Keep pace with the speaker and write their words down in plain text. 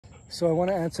So I want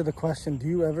to answer the question, do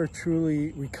you ever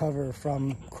truly recover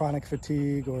from chronic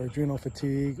fatigue or adrenal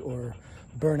fatigue or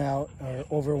burnout or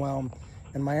overwhelm?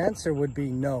 And my answer would be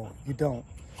no, you don't.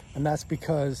 And that's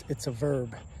because it's a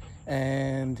verb.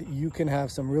 And you can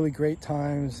have some really great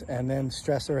times and then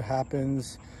stressor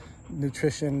happens,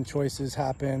 nutrition choices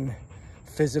happen,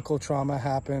 physical trauma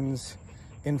happens,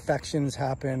 infections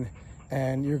happen,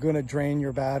 and you're going to drain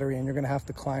your battery and you're going to have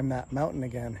to climb that mountain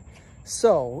again.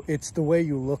 So it's the way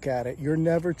you look at it. You're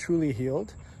never truly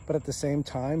healed, but at the same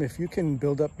time, if you can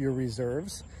build up your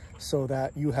reserves so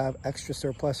that you have extra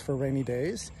surplus for rainy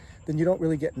days, then you don't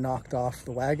really get knocked off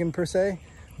the wagon per se.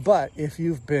 But if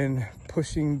you've been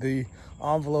pushing the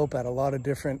envelope at a lot of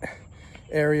different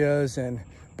areas and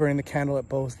burning the candle at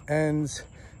both ends,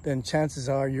 then chances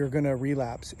are you're going to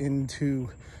relapse into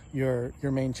your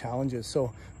main challenges.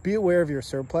 So be aware of your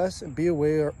surplus and be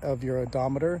aware of your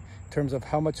odometer in terms of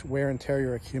how much wear and tear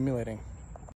you're accumulating.